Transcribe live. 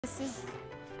This is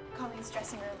Colleen's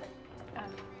dressing room.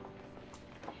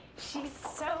 She's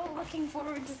so looking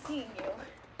forward to seeing you.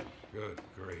 Good,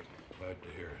 great. Glad to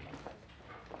hear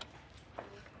it.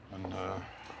 And,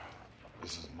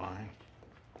 this is mine?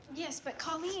 Yes, but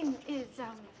Colleen is,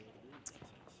 never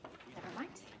mind.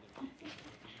 You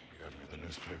got me the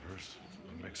newspapers,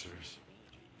 the mixers,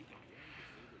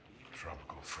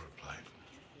 tropical fruit plate.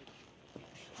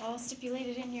 All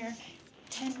stipulated in your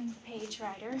 10-page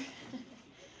rider.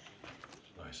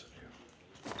 Nice of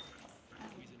you.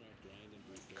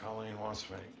 Colleen wants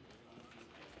me.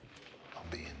 I'll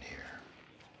be in here.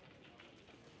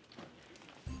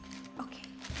 Okay.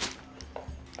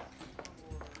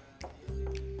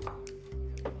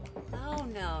 Oh,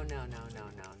 no.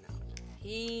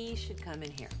 He should come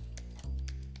in here.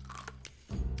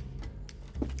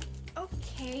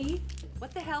 Okay.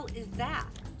 What the hell is that?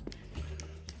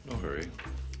 No hurry.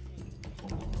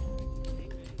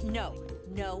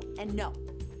 No, and no.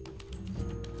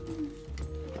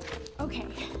 Okay.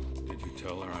 Did you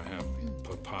tell her I have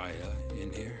papaya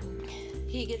in here?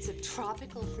 He gets a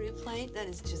tropical fruit plate? That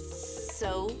is just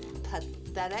so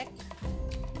pathetic.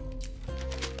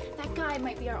 That guy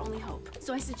might be our only hope.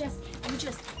 So I suggest you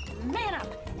just man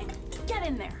up and get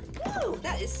in there. Woo,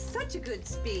 that is such a good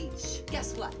speech.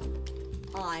 Guess what?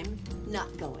 I'm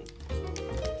not going.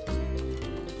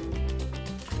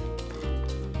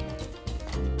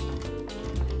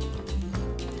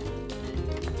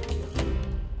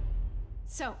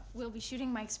 So, we'll be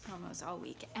shooting Mike's promos all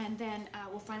week, and then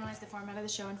we'll finalize the format of the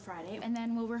show on Friday, and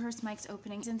then we'll rehearse Mike's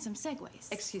openings and some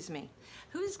segues. Excuse me,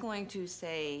 who's going to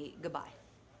say goodbye?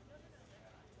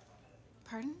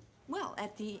 Pardon? Well,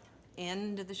 at the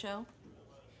end of the show?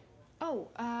 Oh,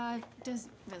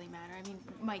 doesn't really matter. I mean,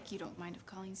 Mike, you don't mind if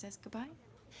Colleen says goodbye?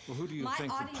 Well, who do you My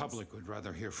think audience... the public would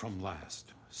rather hear from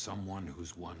last? Someone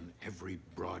who's won every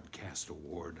broadcast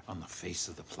award on the face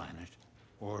of the planet?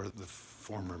 Or the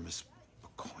former Miss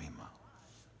Pacoima?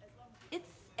 It's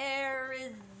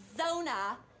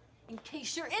Arizona. In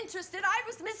case you're interested, I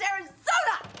was Miss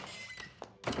Arizona!